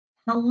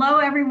Hello,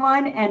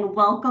 everyone, and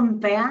welcome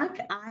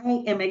back.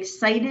 I am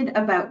excited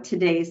about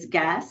today's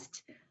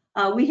guest.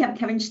 We have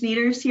Kevin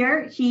Schnieders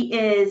here. He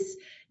is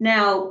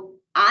now,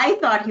 I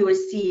thought he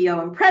was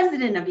CEO and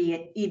president of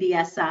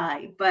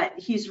EDSI, but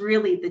he's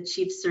really the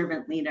chief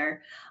servant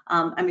leader.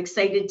 I'm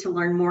excited to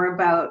learn more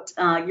about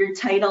your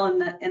title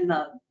and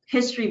the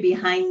history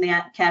behind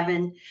that,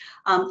 Kevin.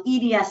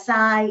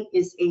 EDSI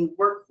is a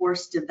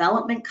workforce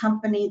development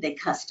company. They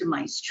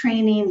customize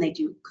training, they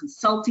do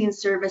consulting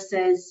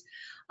services.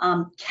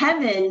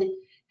 Kevin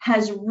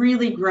has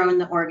really grown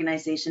the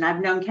organization. I've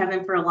known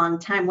Kevin for a long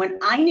time. When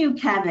I knew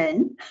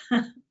Kevin,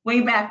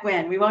 way back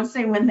when, we won't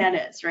say when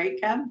that is,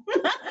 right, Kev?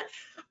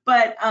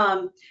 But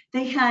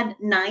they had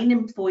 9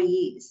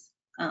 employees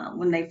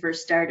when they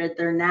first started.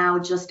 They're now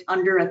just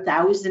under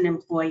 1,000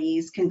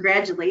 employees.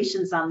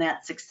 Congratulations on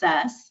that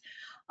success.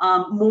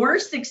 More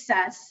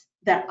success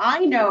that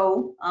I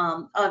know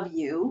of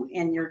you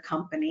and your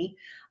company.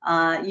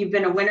 You've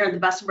been a winner of the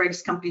Best and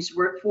Brightest Companies to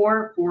Work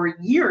for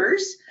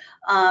years.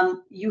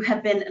 You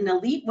have been an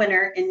elite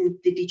winner in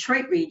the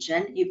Detroit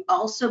region. You've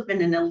also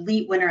been an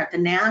elite winner at the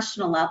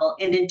national level.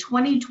 And in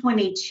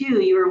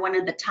 2022, you were one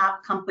of the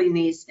top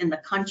companies in the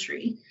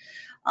country.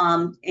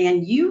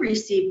 And you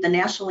received the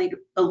National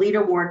Elite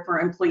Award for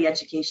Employee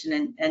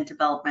Education and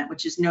Development,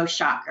 which is no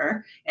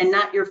shocker, and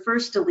not your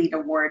first elite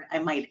award, I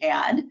might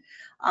add.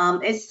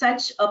 It's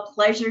such a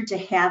pleasure to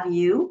have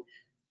you.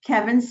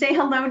 Kevin, say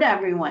hello to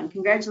everyone.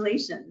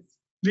 Congratulations.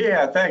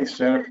 Yeah, thanks,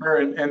 Jennifer.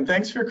 And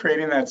thanks for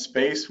creating that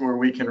space where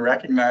we can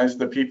recognize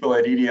the people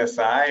at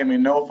EDSI. I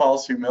mean, no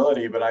false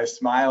humility, but I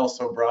smile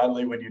so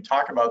broadly when you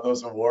talk about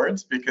those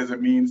awards because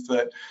it means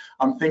that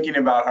I'm thinking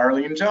about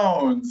Arlene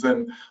Jones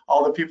and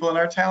all the people in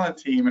our talent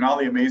team and all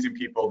the amazing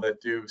people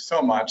that do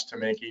so much to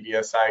make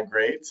EDSI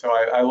great. So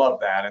I love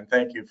that. And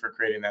thank you for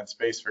creating that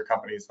space for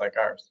companies like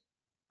ours.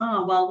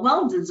 Oh,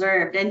 well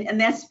deserved.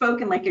 And that's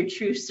spoken like a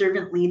true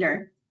servant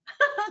leader.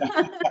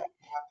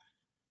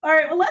 All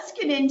right, well, let's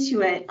get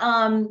into it.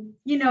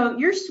 You know,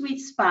 your sweet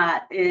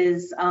spot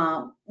is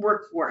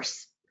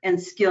workforce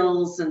and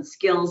skills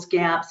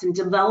gaps and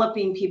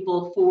developing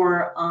people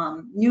for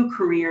new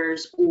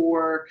careers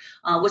or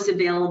what's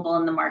available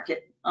in the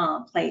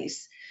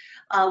marketplace.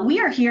 We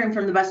are hearing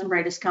from the Best and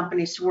Brightest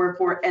Companies to Work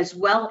for, as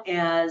well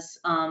as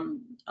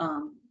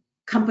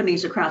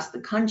companies across the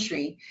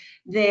country,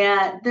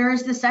 that there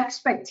is this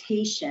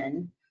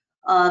expectation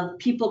of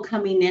people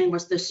coming in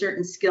with a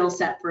certain skill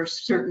set for a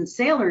certain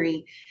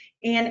salary.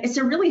 And it's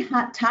a really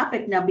hot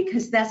topic now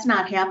because that's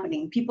not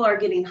happening. People are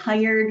getting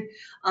hired.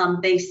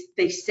 They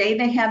say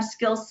they have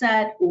skill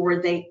set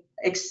or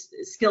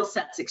skill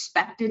sets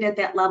expected at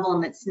that level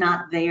and it's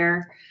not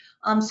there.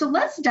 So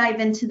let's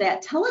dive into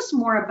that. Tell us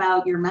more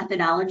about your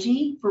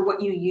methodology for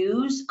what you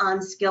use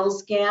on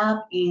Skills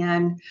Gap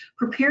and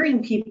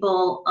preparing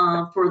people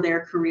for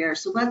their career.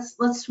 So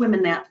let's swim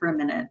in that for a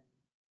minute.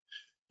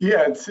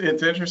 Yeah, it's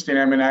interesting.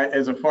 I mean,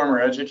 as a former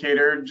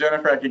educator,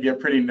 Jennifer, I could get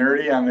pretty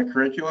nerdy on the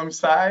curriculum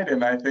side.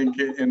 And I think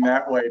in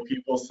that way,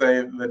 people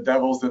say the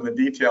devil's in the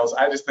details.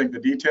 I just think the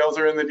details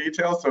are in the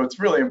details. So it's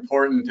really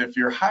important if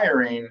you're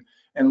hiring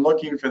and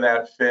looking for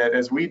that fit.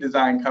 As we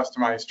design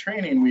customized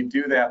training, we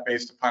do that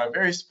based upon a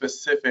very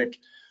specific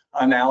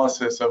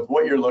analysis of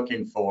what you're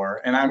looking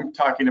for. And I'm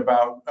talking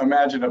about,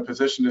 imagine a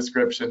position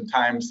description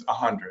times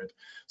 100.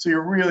 So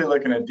you're really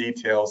looking at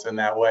details in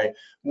that way.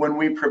 When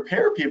we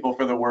prepare people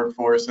for the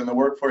workforce and the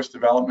workforce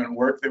development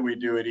work that we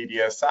do at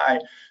EDSI,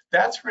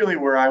 that's really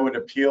where I would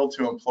appeal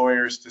to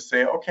employers to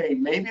say, okay,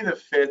 maybe the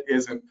fit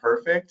isn't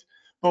perfect,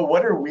 but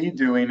what are we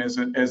doing as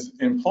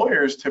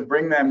employers to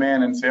bring them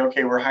in and say,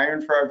 okay, we're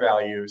hiring for our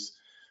values.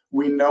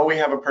 We know we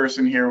have a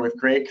person here with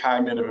great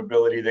cognitive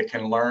ability that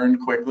can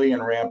learn quickly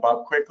and ramp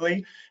up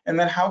quickly. And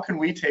then how can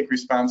we take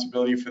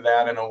responsibility for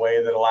that in a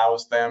way that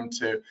allows them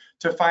to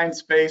find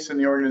space in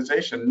the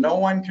organization? No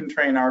one can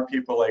train our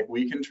people like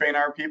we can train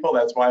our people.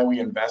 That's why we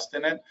invest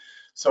in it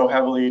so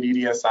heavily at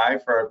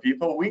EDSI for our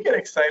people. We get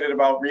excited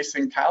about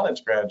recent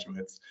college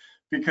graduates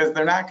because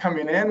they're not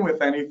coming in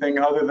with anything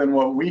other than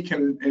what we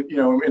can,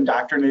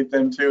 indoctrinate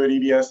them to at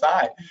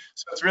EDSI.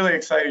 So it's really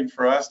exciting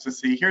for us to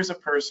see here's a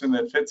person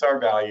that fits our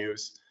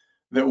values,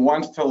 that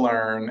wants to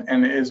learn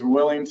and is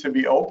willing to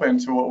be open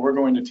to what we're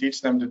going to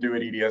teach them to do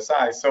at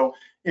EDSI. So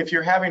if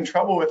you're having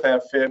trouble with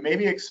that fit,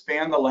 maybe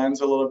expand the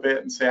lens a little bit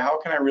and say, how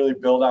can I really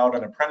build out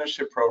an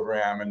apprenticeship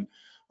program and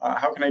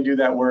how can I do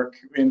that work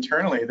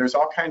internally? There's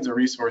all kinds of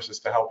resources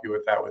to help you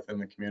with that within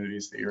the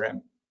communities that you're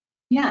in.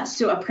 Yeah,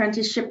 so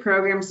apprenticeship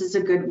programs is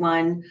a good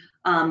one.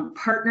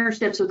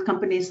 Partnerships with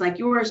companies like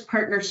yours,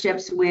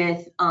 partnerships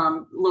with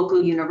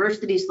local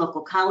universities,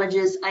 local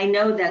colleges. I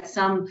know that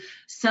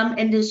some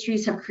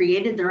industries have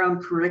created their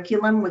own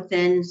curriculum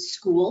within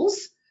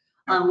schools,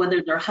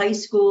 whether they're high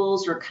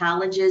schools or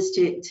colleges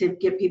to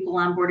get people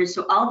onboarded.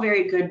 So all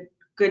very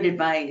good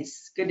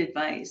advice, good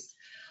advice.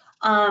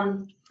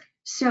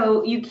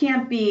 So you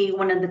can't be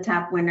one of the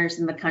top winners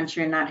in the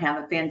country and not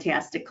have a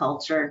fantastic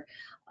culture.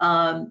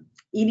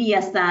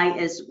 EDSI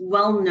is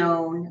well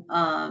known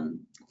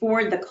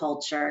for the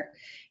culture.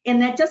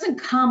 And that doesn't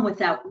come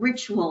without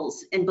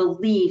rituals and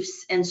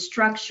beliefs and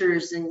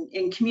structures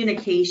and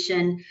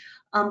communication.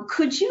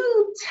 Could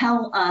you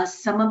tell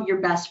us some of your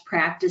best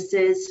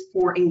practices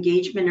for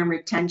engagement and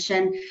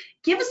retention?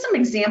 Give us some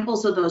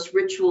examples of those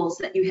rituals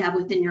that you have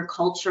within your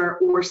culture,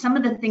 or some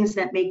of the things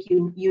that make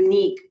you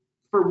unique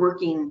for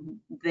working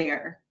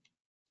there.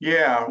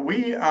 Yeah,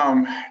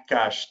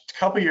 gosh, a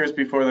couple years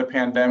before the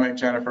pandemic,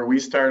 Jennifer, we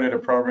started a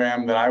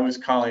program that I was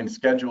calling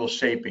schedule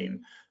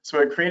shaping. So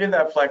it created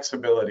that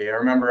flexibility. I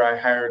remember I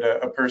hired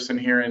a person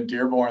here in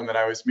Dearborn that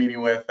I was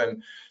meeting with,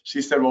 and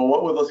she said, well,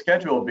 what will the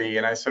schedule be?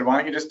 And I said, why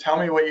don't you just tell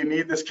me what you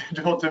need the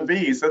schedule to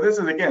be? So this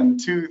is, again,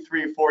 2,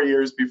 3, 4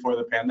 years before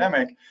the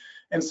pandemic.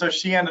 And so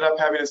she ended up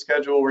having a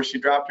schedule where she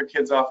dropped her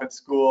kids off at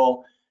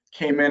school,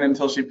 came in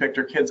until she picked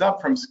her kids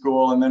up from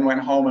school, and then went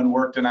home and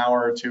worked an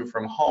hour or two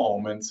from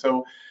home. And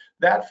so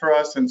that for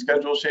us in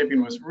schedule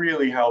shaping was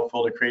really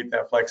helpful to create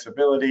that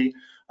flexibility.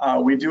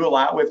 We do a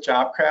lot with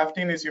job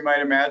crafting, as you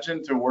might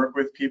imagine, to work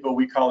with people.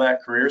 We call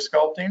that career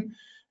sculpting.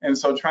 And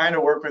so trying to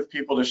work with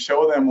people to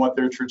show them what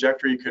their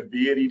trajectory could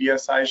be at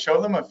EDSI,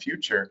 show them a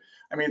future.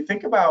 I mean,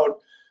 think about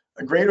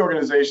great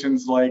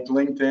organizations like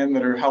LinkedIn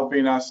that are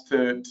helping us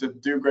to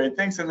do great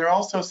things. And they're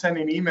also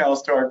sending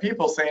emails to our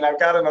people saying, I've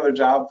got another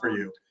job for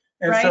you.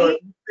 And so if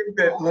you think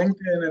that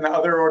LinkedIn and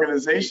other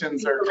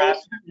organizations are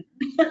contacting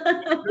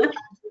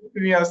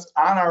us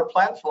on our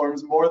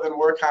platforms more than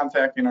we're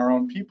contacting our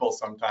own people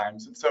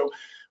sometimes. And so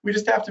we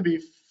just have to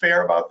be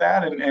fair about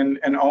that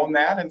and own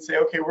that and say,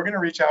 okay, we're going to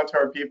reach out to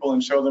our people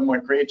and show them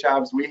what great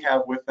jobs we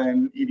have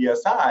within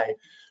EDSI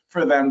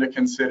for them to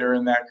consider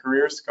in that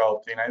career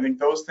sculpting. I think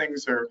those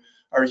things are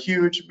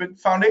huge, but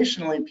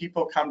foundationally,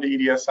 people come to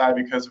EDSI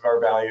because of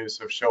our values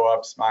of show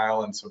up,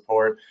 smile, and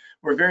support.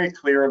 We're very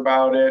clear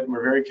about it.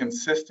 We're very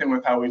consistent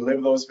with how we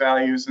live those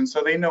values, and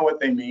so they know what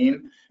they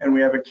mean, and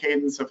we have a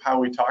cadence of how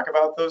we talk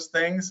about those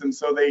things, and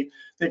so they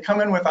come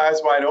in with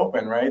eyes wide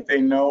open, right? They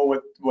know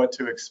what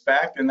to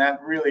expect, and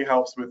that really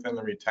helps within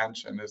the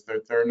retention, is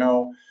that there are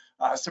no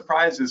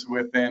surprises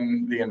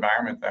within the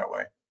environment that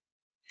way.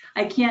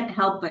 I can't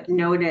help but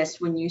notice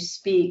when you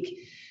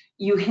speak,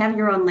 you have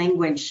your own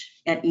language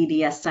at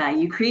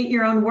EDSI. You create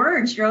your own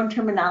words, your own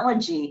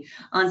terminology.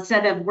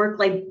 Instead of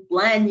work-life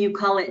blend, you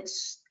call it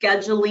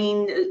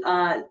scheduling.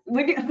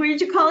 What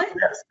did you call it?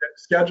 Yes,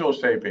 schedule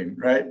shaping,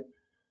 right?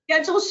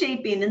 Schedule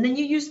shaping, and then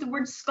you use the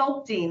word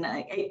sculpting.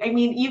 I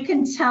mean, you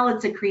can tell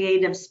it's a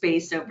creative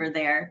space over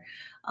there.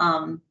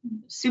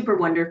 Super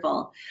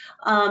wonderful.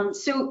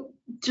 So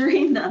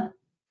during the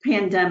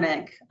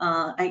pandemic,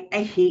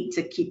 I hate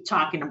to keep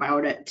talking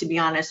about it, to be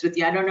honest with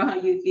you. I don't know how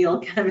you feel,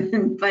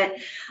 Kevin, but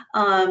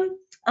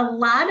a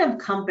lot of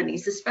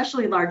companies,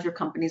 especially larger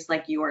companies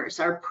like yours,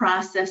 our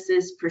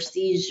processes,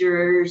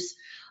 procedures,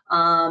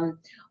 all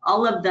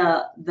of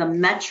the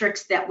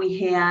metrics that we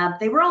have,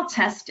 they were all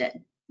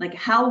tested. Like,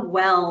 how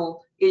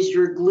well is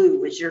your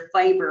glue, is your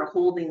fiber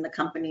holding the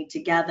company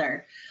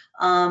together?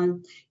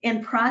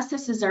 And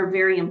processes are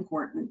very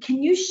important.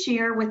 Can you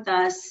share with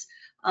us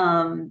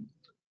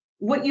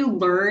what you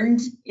learned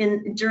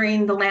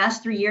during the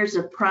last 3 years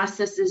of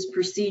processes,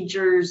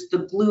 procedures, the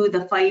glue,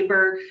 the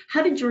fiber?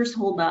 How did yours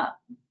hold up?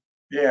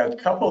 Yeah, a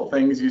couple of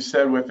things you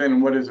said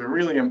within what is a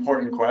really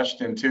important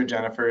question too,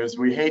 Jennifer, is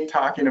we hate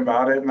talking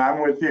about it, and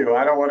I'm with you.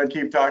 I don't want to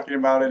keep talking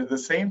about it. At the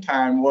same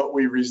time, what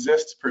we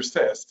resist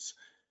persists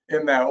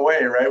in that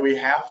way, right? We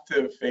have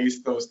to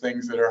face those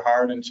things that are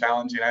hard and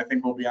challenging. I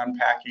think we'll be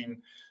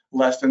unpacking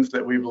lessons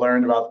that we've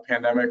learned about the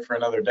pandemic for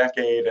another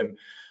decade, and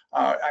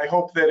I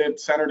hope that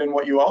it's centered in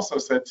what you also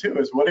said too,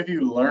 is what have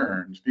you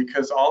learned?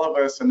 Because all of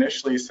us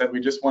initially said we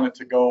just want it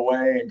to go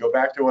away and go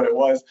back to what it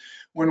was,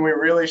 when we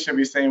really should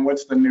be saying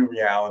what's the new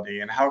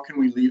reality and how can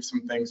we leave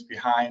some things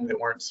behind that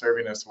weren't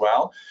serving us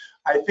well.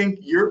 I think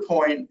your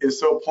point is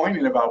so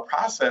poignant about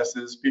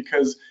processes,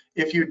 because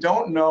if you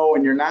don't know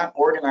and you're not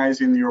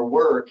organizing your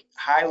work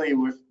highly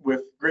with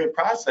great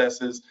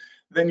processes,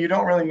 then you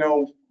don't really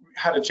know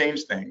how to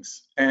change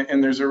things.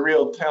 And there's a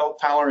real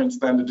tolerance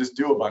then to just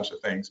do a bunch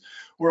of things.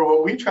 Where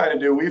what we try to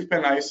do, we've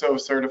been ISO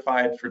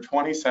certified for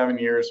 27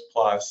 years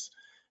plus,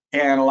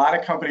 and a lot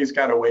of companies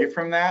got away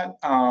from that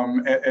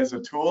as a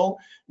tool.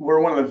 We're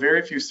one of the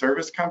very few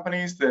service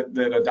companies that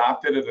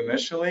adopted it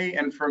initially.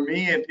 And for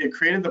me, it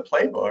created the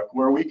playbook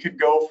where we could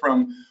go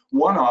from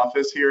one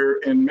office here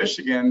in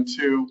Michigan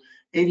to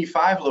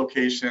 85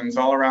 locations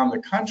all around the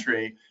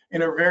country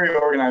in a very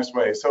organized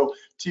way. So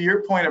to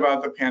your point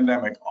about the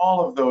pandemic,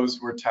 all of those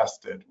were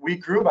tested. We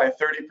grew by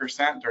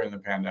 30% during the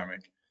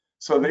pandemic.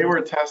 So they were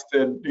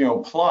tested,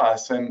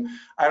 plus, and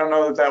I don't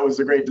know that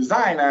was a great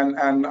design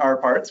on our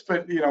parts,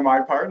 but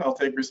my part, I'll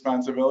take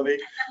responsibility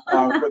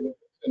for the.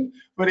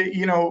 But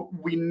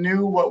we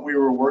knew what we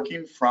were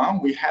working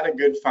from. We had a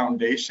good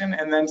foundation,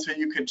 and then so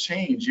you could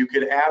change. You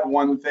could add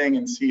one thing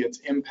and see its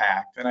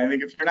impact. And I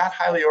think if you're not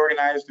highly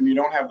organized and you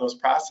don't have those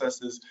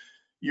processes,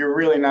 you're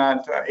really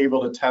not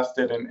able to test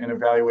it and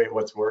evaluate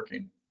what's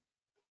working.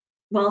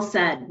 Well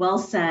said. Well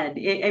said.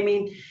 I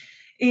mean.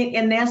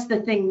 And that's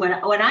the thing,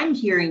 what I'm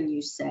hearing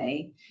you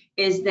say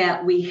is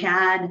that we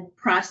had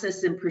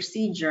process and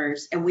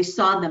procedures and we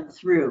saw them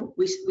through.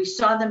 We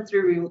saw them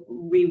through,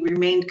 we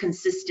remained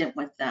consistent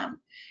with them.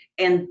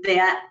 And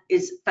that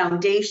is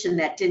foundation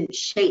that didn't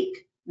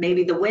shake.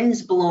 Maybe the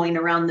wind's blowing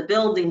around the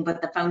building,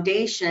 but the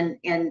foundation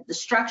and the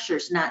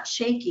structure's not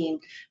shaking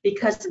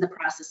because of the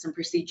process and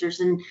procedures.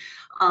 And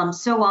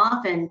so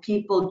often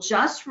people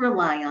just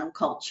rely on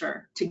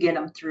culture to get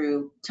them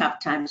through tough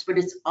times, but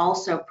it's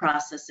also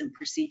process and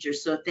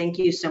procedures. So thank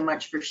you so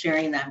much for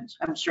sharing that.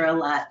 I'm sure a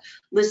lot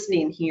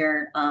listening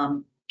here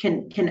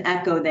can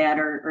echo that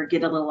or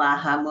get a little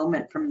aha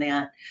moment from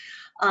that.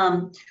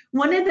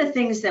 One of the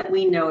things that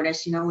we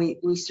notice,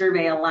 we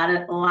survey a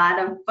lot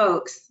of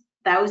folks,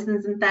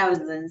 thousands and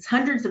thousands,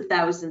 hundreds of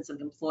thousands of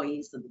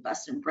employees of the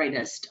best and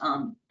brightest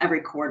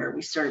every quarter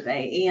we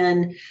survey.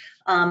 And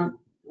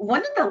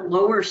one of the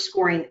lower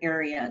scoring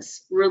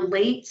areas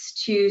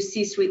relates to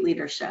C-suite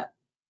leadership.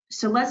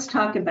 So let's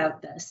talk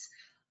about this.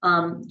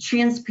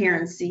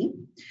 Transparency.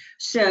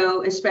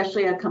 So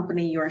especially a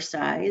company your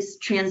size,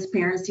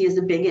 transparency is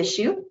a big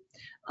issue.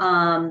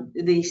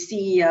 The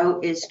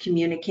CEO is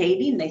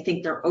communicating. They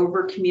think they're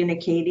over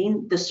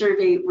communicating. The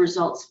survey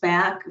results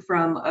back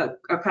from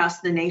across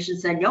the nation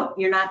said, nope,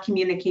 you're not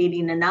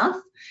communicating enough.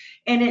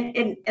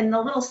 And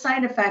the little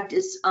side effect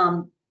is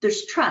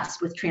there's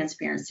trust with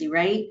transparency,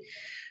 right?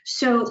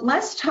 So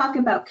let's talk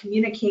about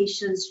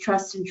communications,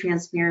 trust, and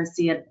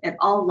transparency at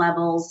all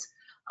levels.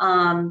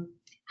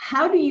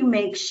 How do you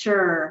make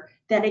sure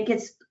that it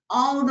gets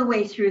all the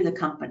way through the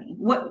company?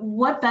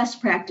 What best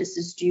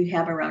practices do you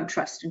have around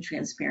trust and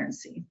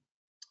transparency?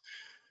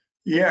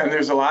 Yeah, and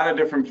there's a lot of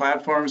different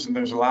platforms and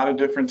there's a lot of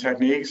different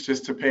techniques.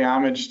 Just to pay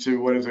homage to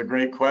what is a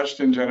great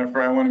question,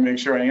 Jennifer, I want to make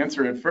sure I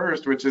answer it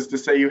first, which is to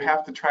say you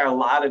have to try a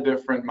lot of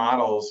different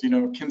models.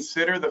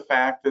 Consider the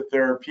fact that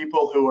there are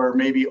people who are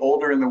maybe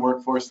older in the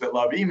workforce that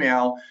love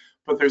email,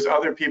 but there's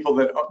other people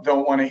that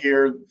don't want to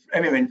hear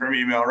anything from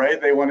email, right?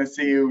 They want to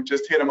see you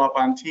just hit them up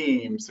on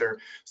Teams, or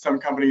some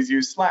companies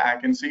use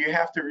Slack. And so you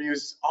have to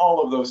use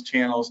all of those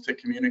channels to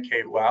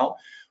communicate well.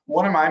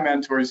 One of my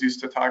mentors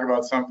used to talk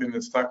about something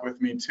that stuck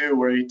with me too,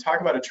 where he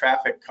talked about a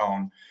traffic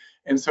cone.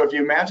 And so if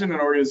you imagine an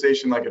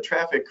organization like a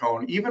traffic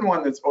cone, even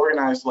one that's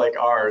organized like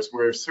ours,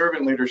 where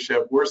servant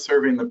leadership, we're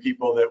serving the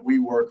people that we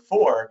work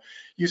for,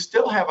 you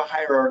still have a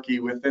hierarchy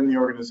within the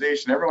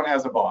organization. Everyone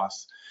has a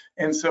boss.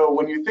 And so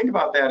when you think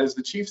about that, as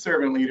the chief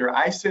servant leader,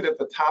 I sit at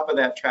the top of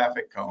that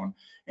traffic cone.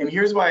 And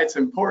here's why it's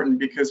important,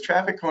 because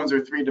traffic cones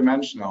are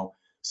three-dimensional.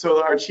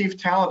 So our chief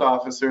talent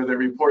officer that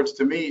reports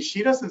to me,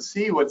 she doesn't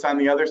see what's on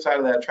the other side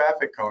of that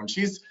traffic cone.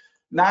 She's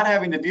not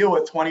having to deal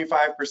with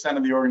 25%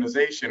 of the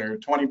organization or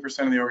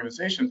 20% of the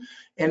organization.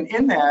 And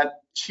in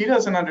that, she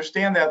doesn't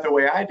understand that the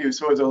way I do.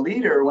 So as a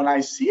leader, when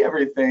I see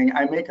everything,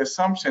 I make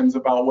assumptions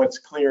about what's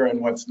clear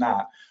and what's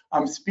not.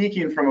 I'm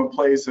speaking from a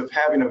place of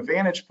having a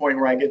vantage point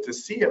where I get to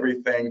see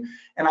everything,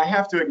 and I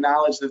have to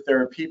acknowledge that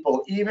there are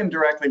people even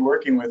directly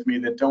working with me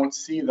that don't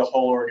see the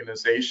whole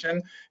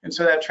organization. And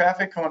so that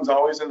traffic cone's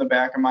always in the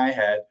back of my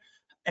head.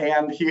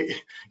 And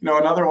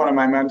another one of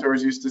my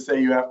mentors used to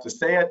say, you have to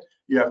say it,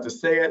 you have to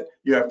say it,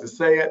 you have to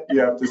say it, you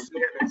have to say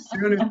it. As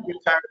soon as you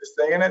get tired of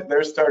saying it,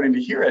 they're starting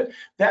to hear it.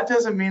 That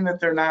doesn't mean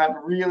that they're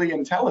not really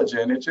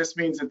intelligent. It just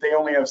means that they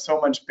only have so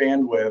much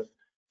bandwidth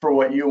for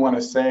what you want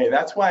to say.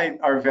 That's why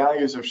our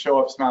values of show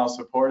up, smile,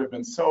 support have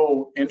been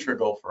so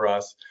integral for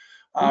us,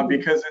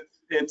 because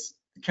it's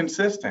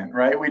consistent,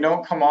 right? We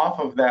don't come off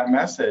of that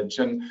message,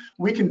 and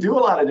we can do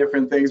a lot of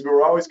different things, but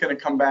we're always going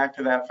to come back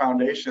to that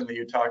foundation that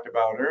you talked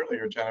about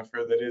earlier,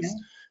 Jennifer, that is,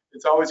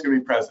 it's always going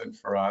to be present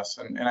for us.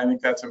 And I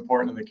think that's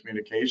important in the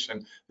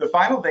communication. The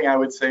final thing I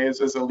would say is,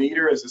 as a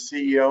leader, as a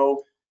CEO,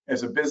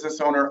 as a business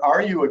owner,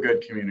 are you a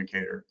good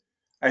communicator?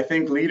 I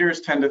think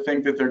leaders tend to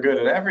think that they're good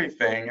at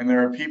everything, and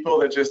there are people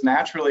that just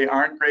naturally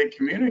aren't great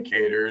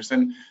communicators.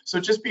 And so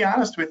just be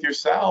honest with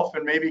yourself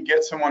and maybe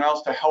get someone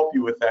else to help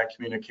you with that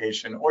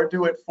communication or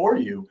do it for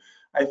you.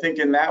 I think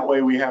in that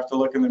way, we have to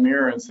look in the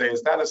mirror and say,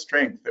 is that a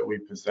strength that we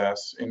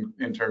possess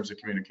in terms of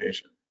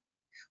communication?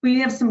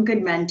 We have some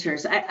good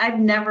mentors. I've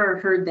never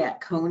heard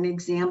that cone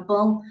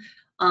example.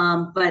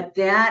 But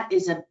that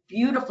is a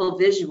beautiful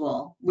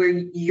visual where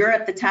you're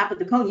at the top of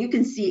the cone. You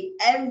can see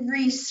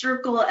every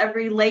circle,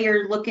 every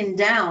layer looking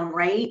down,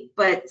 right?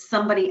 But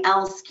somebody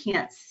else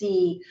can't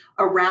see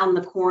around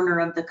the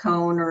corner of the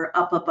cone or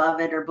up above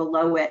it or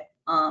below it.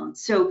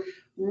 So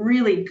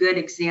really good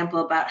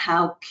example about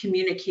how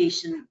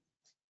communication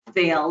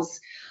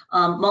fails.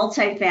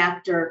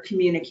 Multi-factor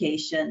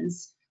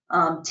communications,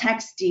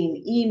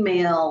 texting,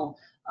 email,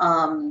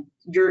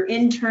 your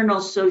internal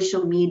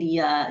social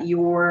media,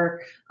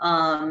 your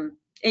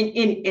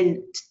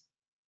in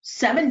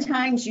 7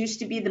 times used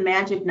to be the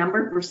magic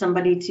number for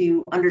somebody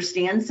to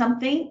understand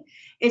something.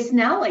 It's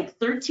now like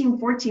 13,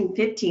 14,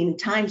 15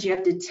 times you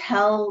have to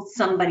tell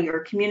somebody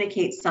or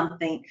communicate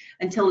something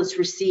until it's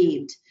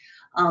received.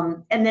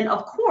 And then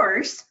of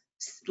course,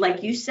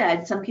 like you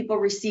said, some people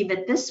receive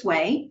it this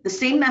way. The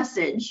same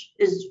message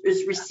is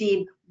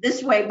received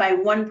this way by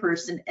one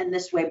person and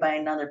this way by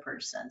another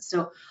person.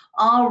 So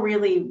all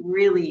really,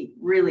 really,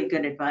 really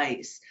good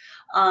advice.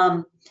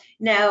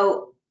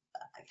 Now,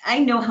 I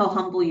know how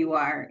humble you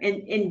are,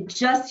 and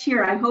just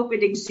here, I hope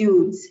it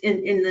exudes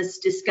in this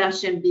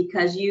discussion,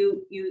 because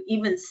you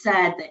even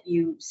said that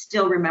you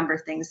still remember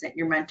things that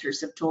your mentors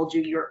have told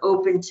you. You're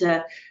open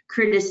to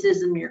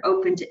criticism, you're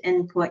open to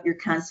input, you're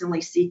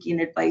constantly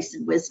seeking advice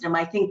and wisdom.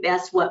 I think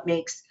that's what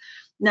makes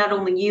not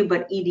only you,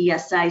 but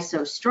EDSI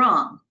so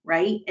strong,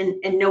 right?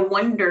 And no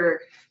wonder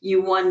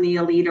you won the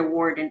Elite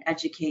Award in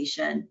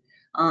Education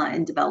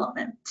and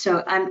Development.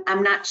 So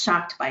I'm not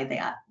shocked by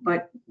that,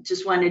 but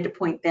just wanted to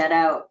point that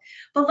out.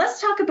 But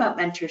let's talk about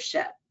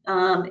mentorship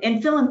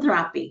and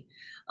philanthropy,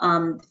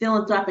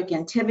 philanthropic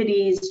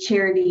activities,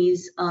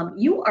 charities.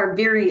 You are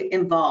very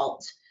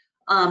involved.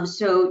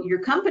 So your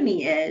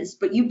company is,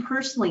 but you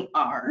personally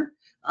are.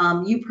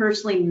 You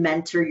personally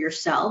mentor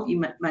yourself.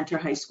 You mentor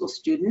a high school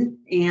student,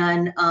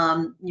 and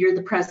you're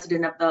the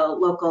president of the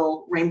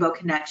local Rainbow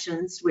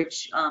Connections,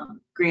 which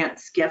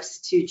grants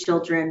gifts to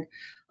children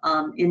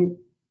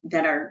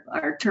that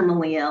are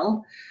terminally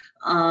ill.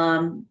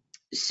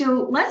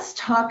 So let's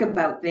talk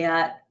about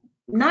that.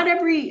 Not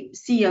every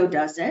CEO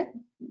does it.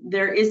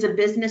 There is a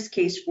business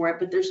case for it,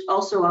 but there's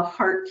also a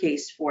heart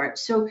case for it.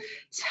 So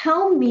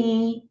tell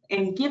me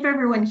and give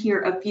everyone here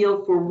a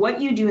feel for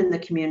what you do in the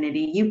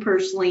community, you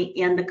personally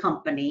and the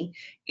company,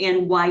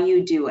 and why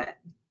you do it.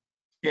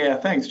 Yeah,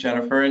 thanks,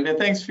 Jennifer. And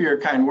thanks for your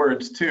kind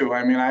words too.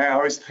 I mean, I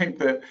always think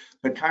that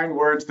the kind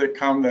words that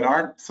come that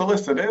aren't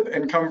solicited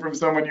and come from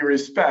someone you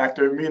respect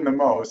mean the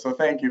most. So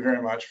thank you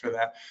very much for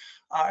that.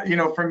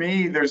 For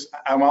me,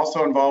 I'm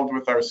also involved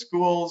with our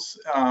schools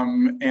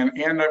and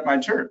at my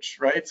church,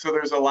 right? So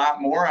there's a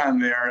lot more on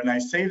there. And I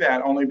say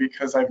that only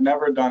because I've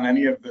never done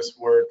any of this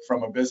work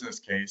from a business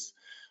case.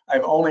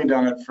 I've only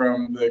done it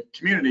from the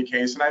community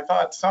case. And I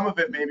thought some of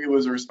it maybe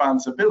was a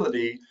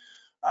responsibility.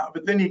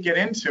 But then you get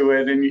into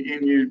it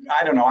and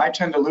I don't know, I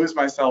tend to lose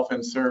myself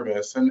in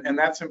service. And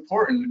that's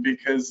important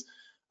because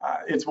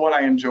it's what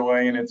I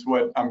enjoy and it's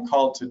what I'm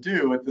called to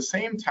do. At the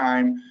same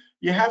time,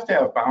 you have to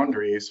have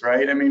boundaries,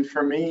 right? I mean,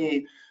 for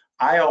me,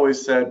 I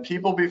always said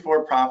people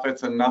before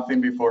profits and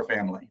nothing before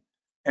family.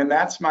 And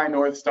that's my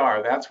North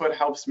Star. That's what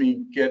helps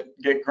me get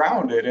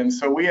grounded. And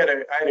so I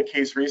had a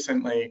case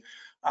recently.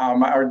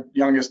 Our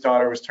youngest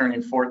daughter was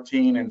turning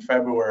 14 in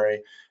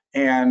February.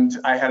 And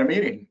I had a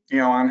meeting,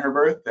 on her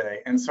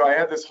birthday. And so I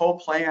had this whole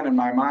plan in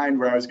my mind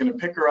where I was going to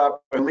pick her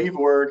up and leave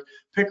work,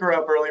 pick her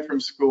up early from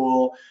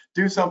school,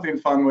 do something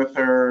fun with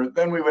her.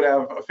 Then we would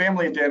have a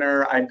family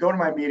dinner. I'd go to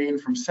my meeting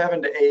from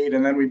 7 to 8,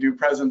 and then we'd do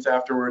presents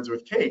afterwards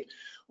with cake.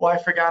 Well,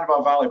 I forgot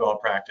about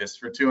volleyball practice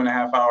for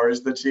 2.5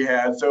 hours that she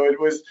had. So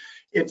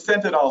it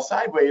sent it all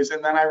sideways.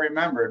 And then I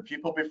remembered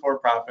people before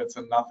profits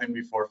and nothing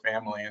before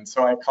family. And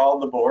so I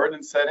called the board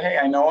and said, hey,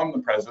 I know I'm the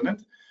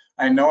president.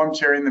 I know I'm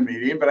chairing the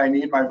meeting, but I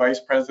need my vice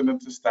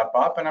president to step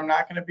up and I'm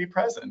not going to be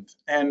present.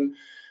 And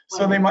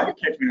so they might have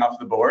kicked me off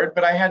the board,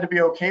 but I had to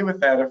be okay with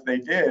that if they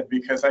did,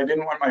 because I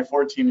didn't want my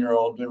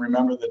 14-year-old to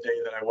remember the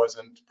day that I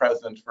wasn't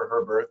present for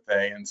her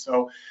birthday. And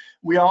so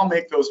we all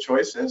make those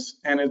choices,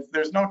 and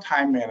there's no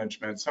time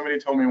management. Somebody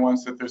told me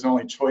once that there's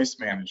only choice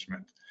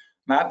management,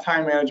 not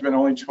time management,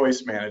 only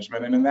choice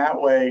management. And in that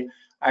way,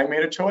 I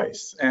made a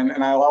choice, and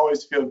I'll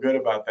always feel good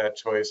about that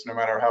choice no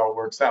matter how it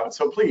works out.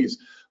 So please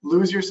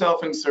lose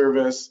yourself in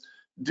service,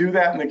 do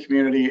that in the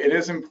community. It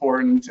is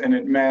important and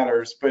it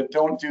matters, but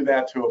don't do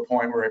that to a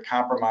point where it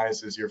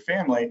compromises your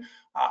family.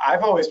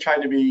 I've always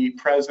tried to be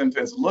present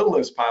as little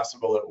as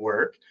possible at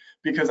work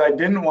because I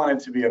didn't want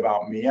it to be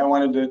about me. I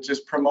wanted to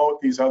just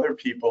promote these other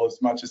people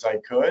as much as I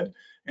could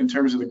in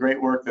terms of the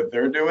great work that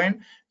they're doing.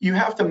 You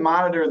have to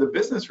monitor the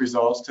business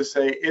results to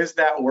say, is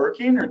that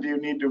working or do you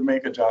need to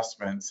make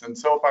adjustments? And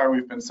so far,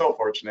 we've been so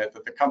fortunate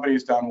that the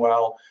company's done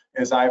well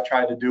as I've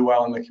tried to do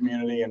well in the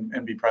community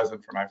and be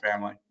present for my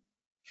family.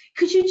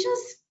 Could you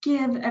just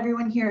give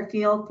everyone here a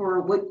feel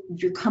for what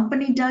your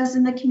company does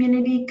in the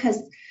community?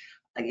 Because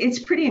it's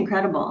pretty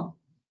incredible.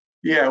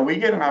 Yeah, we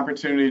get an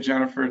opportunity,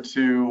 Jennifer,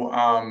 to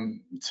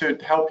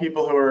help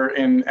people who are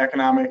in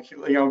economic,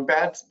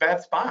 bad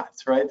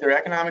spots, right? They're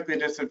economically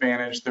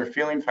disadvantaged, they're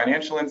feeling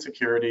financial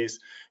insecurities,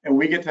 and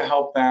we get to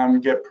help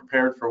them get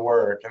prepared for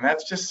work. And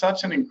that's just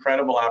such an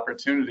incredible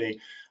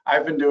opportunity.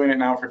 I've been doing it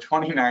now for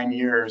 29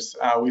 years.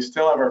 We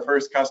still have our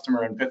first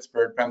customer in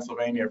Pittsburgh,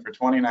 Pennsylvania for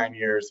 29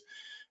 years.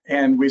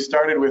 And we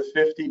started with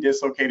 50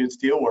 dislocated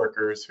steel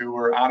workers who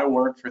were out of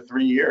work for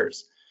 3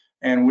 years.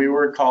 And we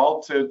were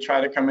called to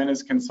try to come in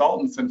as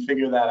consultants and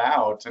figure that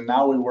out. And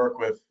now we work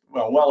with,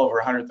 well over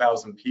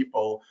 100,000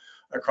 people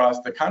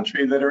across the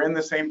country that are in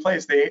the same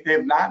place.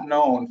 They've not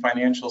known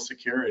financial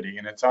security.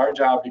 And it's our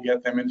job to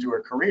get them into a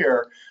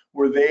career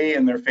where they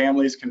and their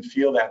families can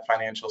feel that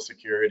financial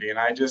security. And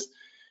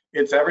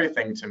it's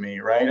everything to me,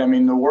 right? I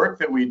mean, the work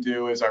that we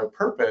do is our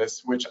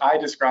purpose, which I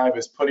describe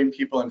as putting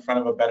people in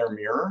front of a better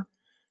mirror.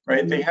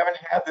 right? They haven't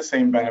had the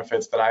same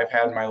benefits that I've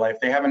had in my life.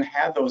 They haven't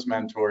had those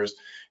mentors.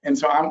 And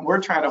so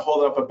we're trying to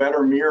hold up a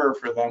better mirror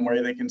for them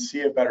where they can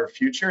see a better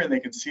future and they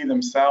can see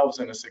themselves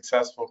in a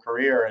successful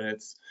career. And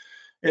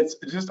it's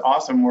just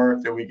awesome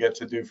work that we get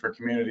to do for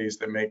communities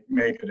that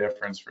make a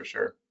difference for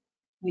sure.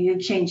 Well, you're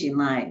changing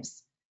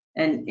lives,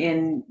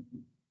 and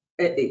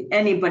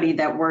anybody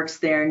that works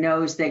there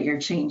knows that you're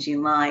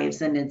changing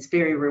lives, and it's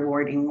very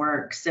rewarding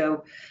work.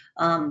 So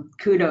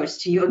kudos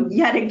to you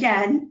yet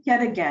again.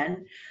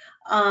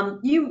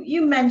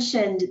 You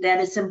mentioned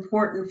that it's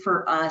important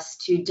for us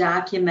to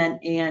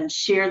document and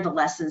share the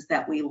lessons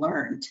that we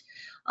learned,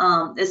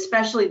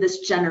 especially this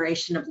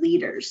generation of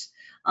leaders.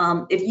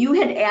 If you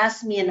had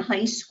asked me in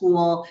high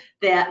school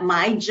that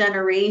my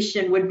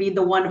generation would be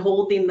the one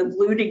holding the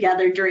glue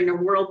together during a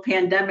world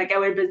pandemic, I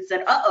would have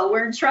said, uh-oh,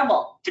 we're in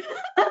trouble.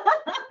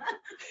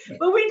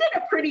 But we did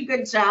a pretty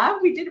good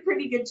job.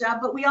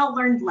 But we all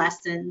learned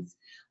lessons.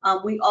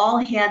 We all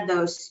had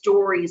those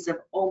stories of,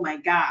 oh my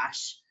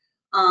gosh.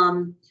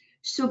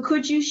 So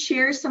could you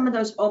share some of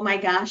those oh my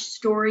gosh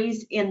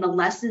stories and the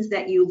lessons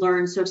that you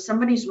learned? So if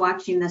somebody's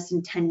watching this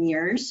in 10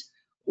 years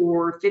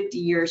or 50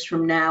 years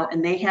from now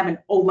and they have an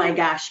oh my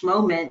gosh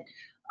moment,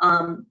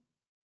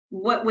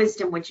 what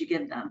wisdom would you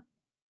give them?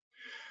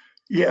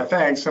 Yeah,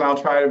 thanks. And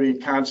I'll try to be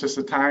conscious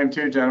of time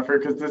too, Jennifer,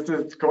 because this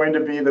is going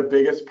to be the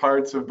biggest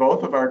parts of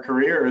both of our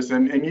careers.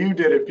 And you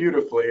did it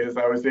beautifully, as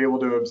I was able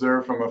to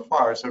observe from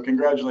afar. So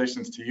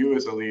congratulations to you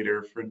as a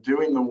leader for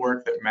doing the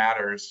work that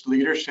matters.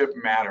 Leadership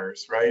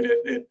matters, right?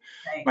 Right.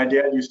 My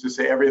dad used to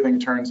say everything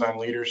turns on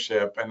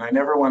leadership. And I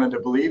never wanted to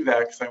believe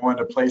that because I wanted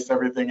to place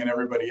everything in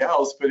everybody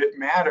else, but it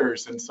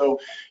matters. And so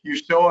you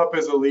show up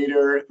as a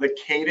leader, the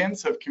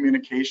cadence of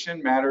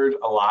communication mattered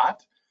a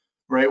lot.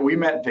 Right, we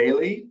met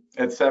daily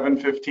at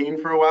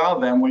 7:15 for a while,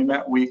 then we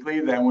met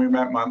weekly, then we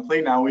met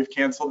monthly. Now we've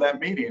canceled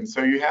that meeting.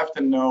 So you have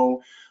to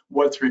know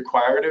what's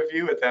required of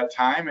you at that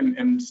time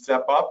and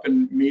step up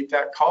and meet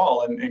that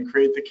call and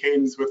create the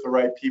cadence with the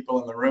right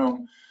people in the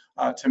room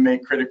to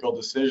make critical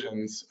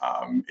decisions.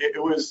 It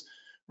was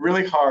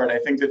really hard. I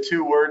think the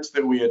two words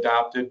that we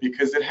adopted,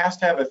 because it has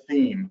to have a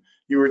theme.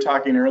 You were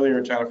talking earlier,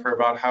 Jennifer,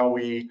 about how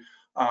we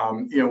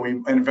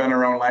invent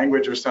our own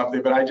language or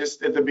something. But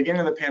at the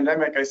beginning of the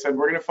pandemic, I said,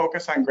 we're going to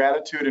focus on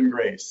gratitude and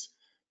grace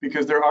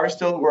because we're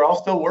all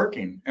still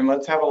working, and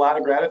let's have a lot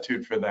of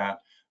gratitude for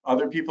that.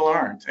 Other people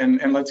aren't.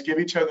 And let's give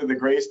each other the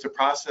grace to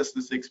process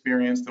this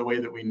experience the way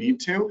that we need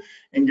to,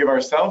 and give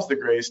ourselves the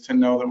grace to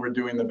know that we're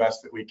doing the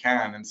best that we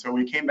can. And so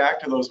we came back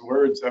to those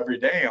words every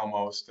day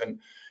almost, and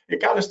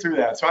it got us through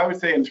that. So I would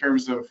say in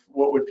terms of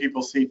what would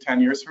people see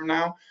 10 years from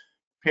now,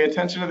 pay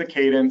attention to the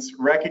cadence,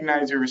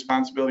 recognize your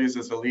responsibilities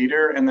as a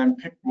leader, and then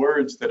pick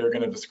words that are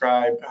going to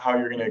describe how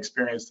you're going to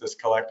experience this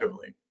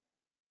collectively.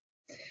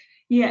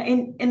 Yeah,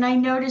 and I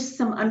noticed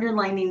some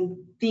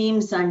underlining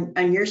themes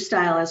on your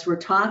style as we're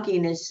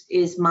talking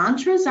is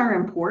mantras are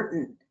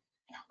important,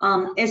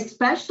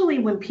 especially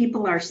when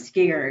people are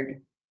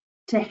scared,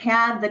 to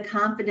have the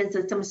confidence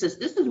that someone says,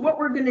 this is what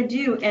we're going to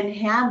do, and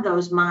have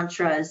those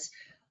mantras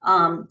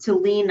to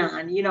lean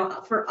on. You know,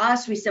 for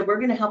us, we said we're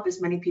going to help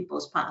as many people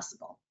as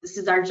possible. This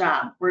is our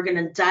job. We're going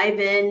to dive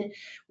in.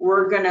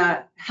 We're going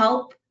to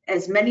help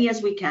as many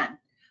as we can.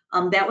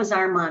 That was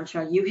our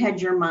mantra. You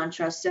had your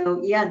mantra.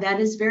 So yeah,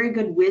 that is very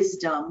good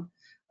wisdom,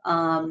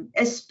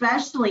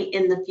 especially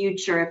in the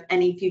future if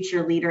any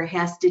future leader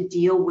has to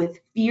deal with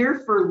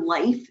fear for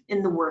life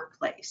in the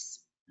workplace.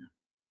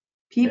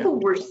 People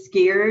were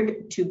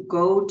scared to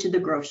go to the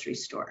grocery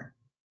store.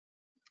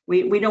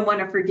 We don't want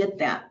to forget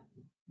that.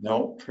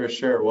 No, for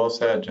sure. Well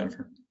said,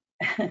 Jennifer.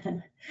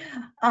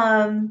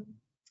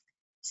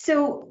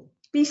 So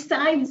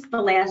besides the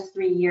last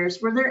 3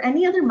 years, were there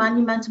any other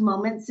monumental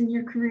moments in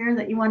your career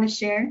that you want to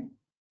share?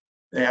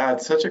 Yeah,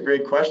 it's such a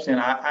great question.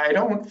 I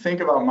don't think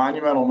about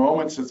monumental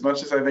moments as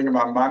much as I think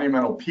about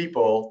monumental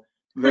people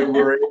that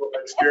were able to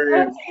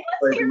experience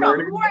like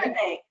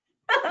learning.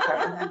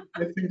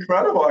 It's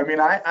incredible. I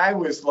mean, I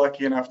was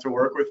lucky enough to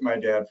work with my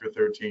dad for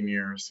 13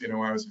 years. You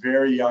know, I was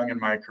very young in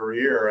my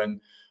career, and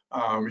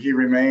he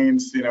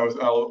remains, you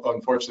know,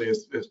 unfortunately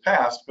has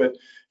passed, but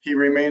he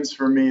remains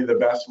for me the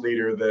best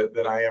leader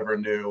that I ever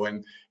knew.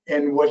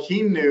 And what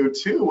he knew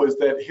too was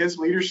that his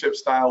leadership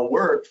style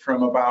worked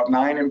from about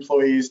 9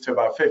 employees to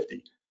about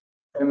 50.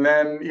 And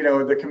then, you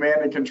know, the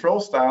command and control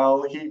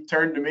style, he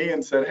turned to me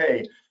and said,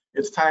 hey,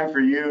 it's time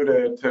for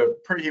you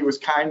he was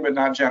kind but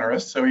not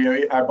generous. So, you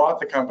know, I bought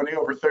the company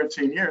over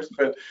 13 years,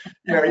 but,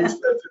 you know, he said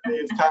to me,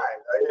 it's time,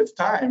 right? It's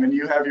time. And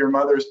you have your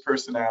mother's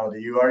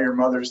personality. You are your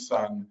mother's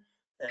son.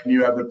 And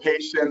you have the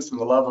patience and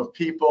the love of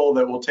people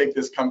that will take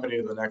this company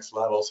to the next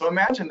level. So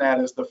imagine that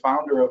as the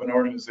founder of an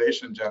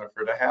organization,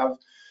 Jennifer, to have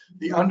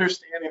the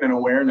understanding and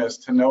awareness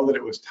to know that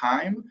it was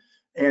time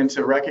and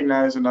to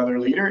recognize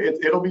another leader.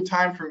 It'll be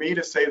time for me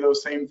to say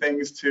those same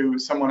things to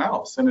someone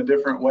else in a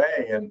different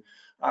way. And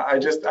I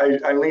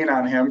lean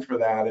on him for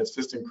that. It's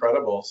just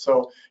incredible.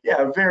 So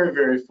yeah, very,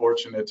 very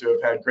fortunate to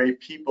have had great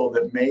people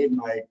that made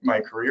my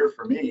career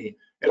for me.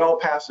 It all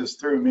passes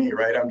through me,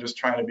 right? I'm just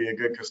trying to be a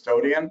good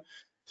custodian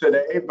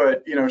today,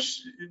 but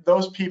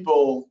those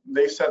people,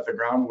 they set the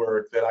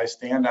groundwork that I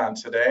stand on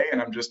today,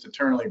 and I'm just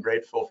eternally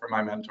grateful for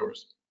my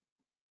mentors.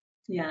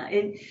 Yeah,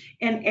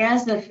 and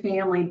as a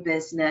family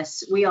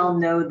business, we all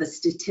know the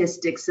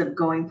statistics of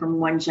going from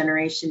one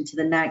generation to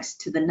the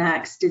next to the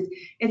next.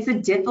 It's a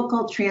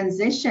difficult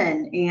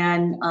transition,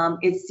 and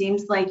it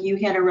seems like you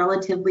had a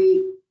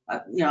relatively,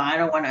 I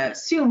don't want to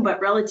assume,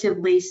 but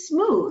relatively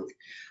smooth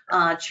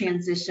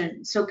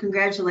transition. So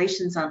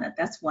congratulations on that.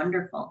 That's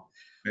wonderful.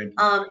 Thank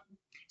you.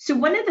 So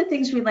one of the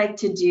things we like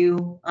to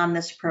do on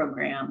this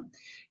program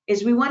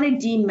is we want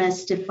to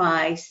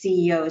demystify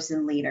CEOs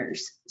and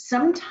leaders.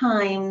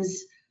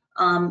 Sometimes,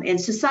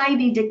 and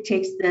society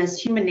dictates this,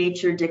 human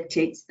nature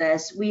dictates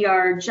this, we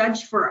are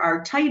judged for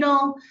our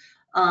title,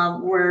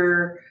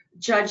 we're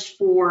judged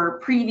for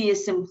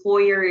previous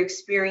employer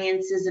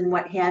experiences and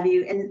what have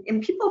you,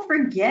 and people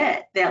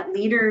forget that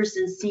leaders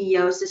and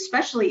CEOs,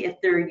 especially if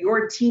they're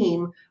your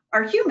team,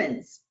 are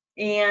humans.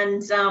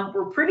 And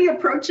we're pretty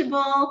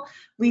approachable.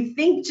 We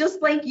think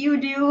just like you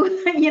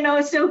do,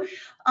 so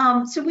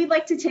we'd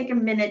like to take a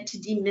minute to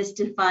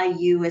demystify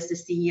you as a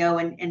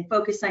CEO and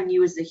focus on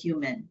you as a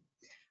human.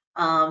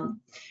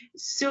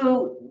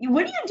 So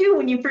what do you do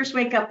when you first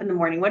wake up in the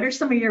morning? What are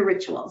some of your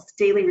rituals,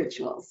 daily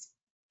rituals?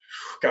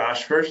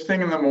 Gosh, first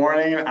thing in the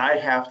morning, I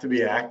have to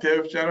be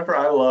active, Jennifer.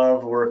 I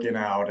love working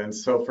out. And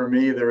so for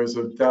me, there is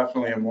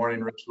definitely a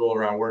morning ritual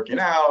around working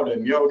out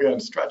and yoga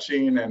and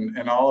stretching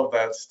and all of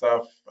that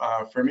stuff.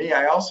 For me,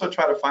 I also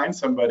try to find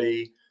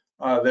somebody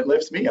that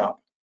lifts me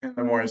up in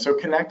the morning. So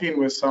connecting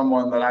with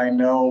someone that I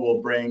know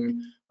will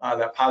bring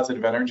that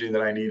positive energy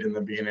that I need in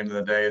the beginning of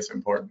the day is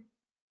important.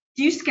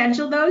 Do you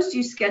schedule those? Do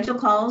you schedule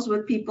calls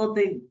with people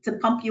to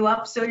pump you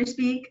up, so to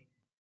speak?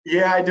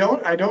 Yeah, I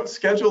don't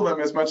schedule them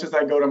as much as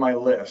I go to my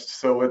list.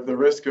 So with the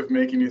risk of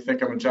making you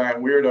think I'm a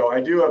giant weirdo, I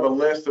do have a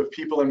list of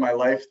people in my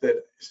life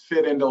that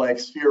fit into like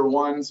sphere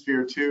 1,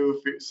 sphere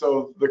 2.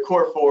 So the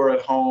core 4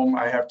 at home,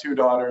 I have 2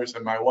 daughters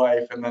and my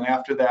wife. And then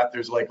after that,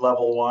 there's like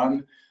level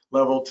 1,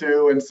 level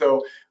 2. And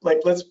so like,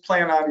 let's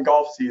plan on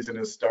golf season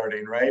is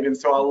starting, right? And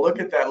so I'll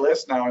look at that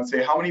list now and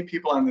say, how many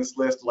people on this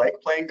list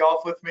like playing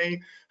golf with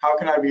me? How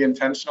can I be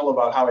intentional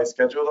about how I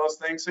schedule those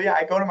things? So yeah,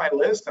 I go to my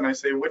list and I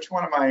say, which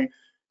one of my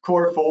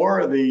core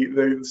 4, the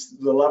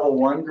level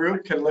 1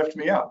 group can lift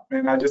me up,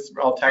 and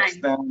I'll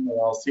text them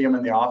or I'll see them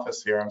in the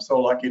office here. I'm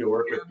so lucky to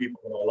work with people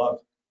that I love.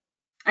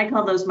 I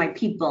call those my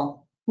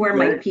people. Who are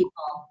my people?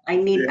 I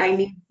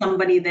need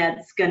somebody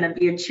that's going to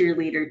be a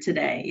cheerleader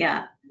today.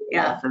 Yeah,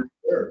 for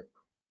sure.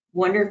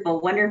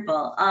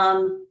 Wonderful.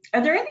 Are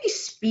there any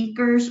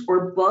speakers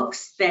or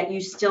books that you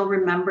still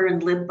remember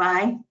and live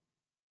by?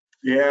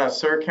 Yeah,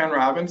 Sir Ken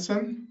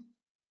Robinson.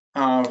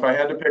 If I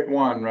had to pick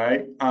one,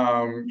 right?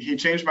 He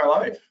changed my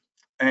life.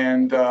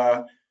 And,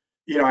 I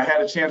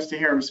had a chance to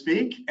hear him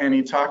speak, and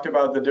he talked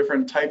about the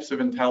different types of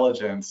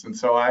intelligence. And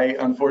so I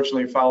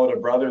unfortunately followed a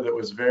brother that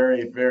was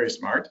very, very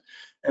smart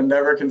and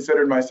never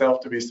considered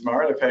myself to be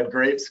smart. I've had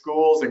great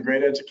schools and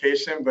great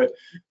education, but,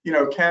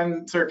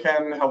 Sir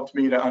Ken helped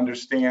me to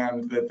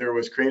understand that there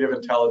was creative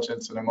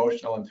intelligence and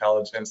emotional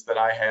intelligence that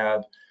I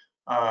had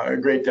a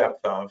great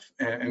depth of.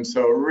 And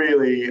so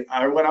really,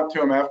 I went up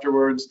to him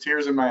afterwards,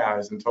 tears in my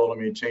eyes, and told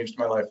him he changed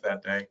my life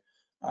that day.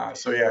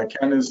 So yeah,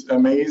 Ken is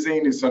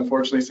amazing. He's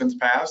unfortunately since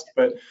passed,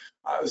 but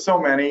so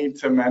many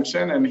to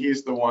mention, and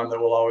he's the one that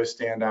will always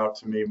stand out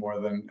to me more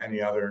than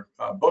any other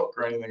book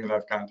or anything that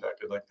I've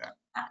contacted like that.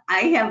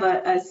 I have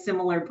a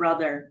similar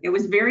brother. It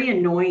was very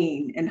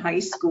annoying in high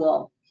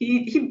school.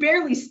 He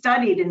barely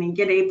studied and he'd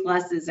get A+.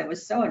 It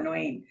was so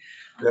annoying.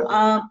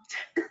 Yeah.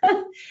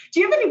 Do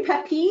you have any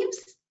pet peeves?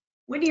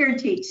 What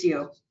irritates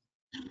you?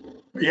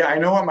 Yeah, I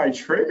know what my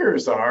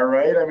triggers are,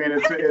 right? I mean,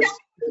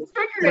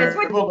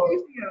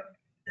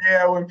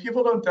 when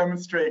people don't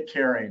demonstrate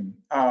caring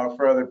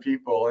for other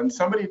people. And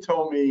somebody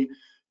told me,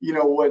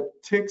 what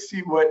ticks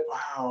you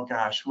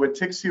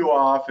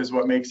off is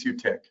what makes you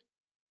tick.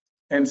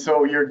 And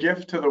so your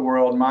gift to the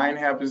world, mine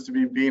happens to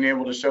be being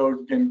able to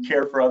show and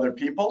care for other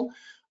people.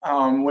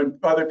 When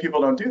other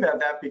people don't do that,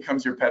 that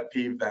becomes your pet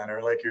peeve then,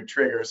 or like your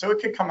trigger. So it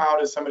could come out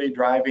as somebody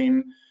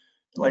driving,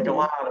 like a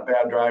lot of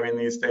bad driving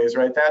these days,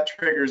 right? That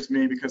triggers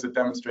me because it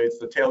demonstrates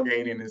the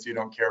tailgating is you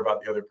don't care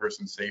about the other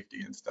person's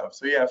safety and stuff.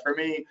 So yeah, for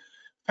me,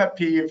 pet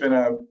peeve in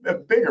a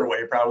bigger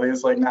way probably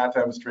is like not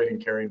demonstrating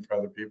caring for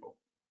other people.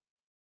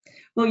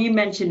 Well, you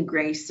mentioned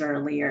grace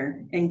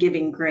earlier, and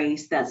giving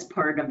grace, that's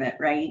part of it,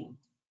 right?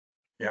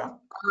 Yeah.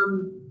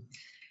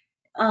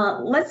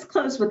 Let's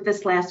close with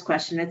this last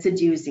question. It's a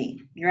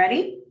doozy. You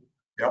ready?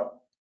 Yep.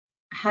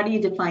 How do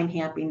you define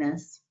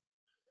happiness?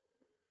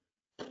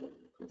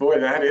 Boy,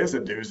 that is a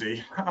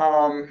doozy.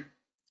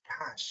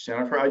 Gosh,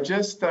 Jennifer,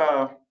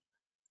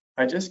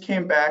 I just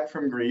came back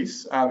from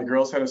Greece. The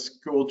girls had a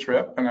school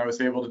trip, and I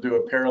was able to do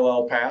a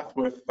parallel path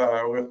with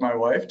my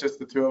wife, just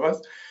the two of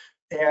us.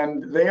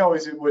 And they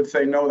always would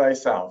say, "Know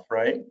thyself,"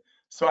 right?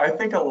 So I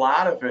think a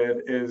lot of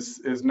it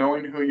is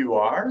knowing who you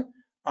are.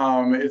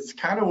 It's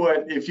kind of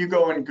what if you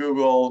go and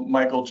Google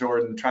Michael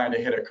Jordan trying to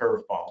hit a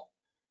curveball,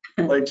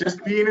 Like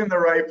just being in the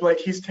right, like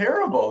he's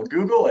terrible.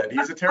 Google it.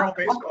 He's a terrible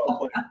baseball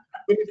player,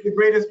 but he's the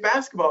greatest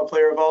basketball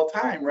player of all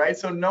time, right?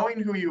 So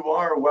knowing who you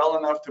are well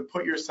enough to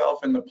put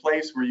yourself in the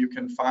place where you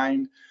can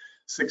find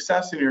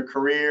success in your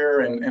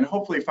career and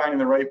hopefully finding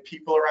the right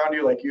people around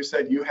you. Like you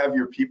said, you have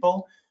your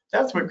people.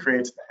 That's what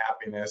creates the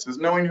happiness, is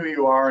knowing who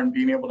you are and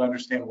being able to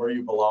understand where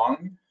you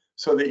belong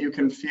so that you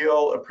can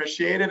feel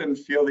appreciated and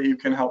feel that you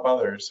can help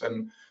others.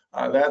 And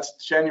that's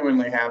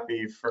genuinely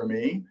happy for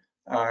me,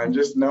 and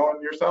just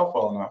knowing yourself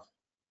well enough.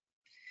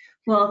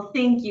 Well,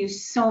 thank you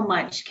so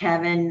much,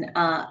 Kevin.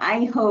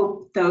 I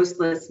hope those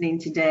listening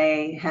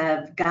today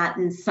have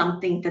gotten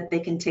something that they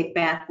can take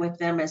back with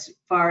them as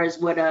far as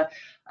what a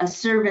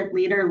servant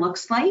leader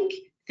looks like,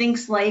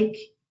 thinks like,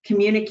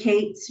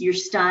 communicates your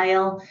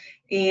style.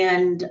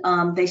 And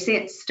they say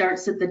it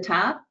starts at the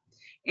top.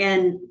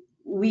 And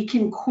we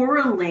can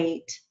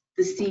correlate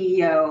the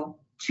CEO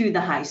to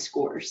the high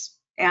scores.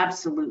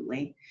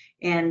 Absolutely.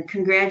 And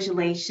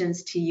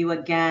congratulations to you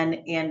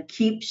again, and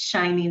keep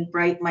shining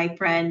bright, my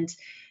friend,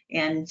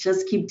 and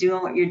just keep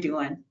doing what you're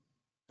doing.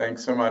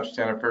 Thanks so much,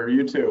 Jennifer.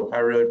 You too. I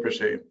really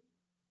appreciate it.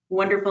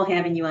 Wonderful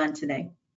having you on today.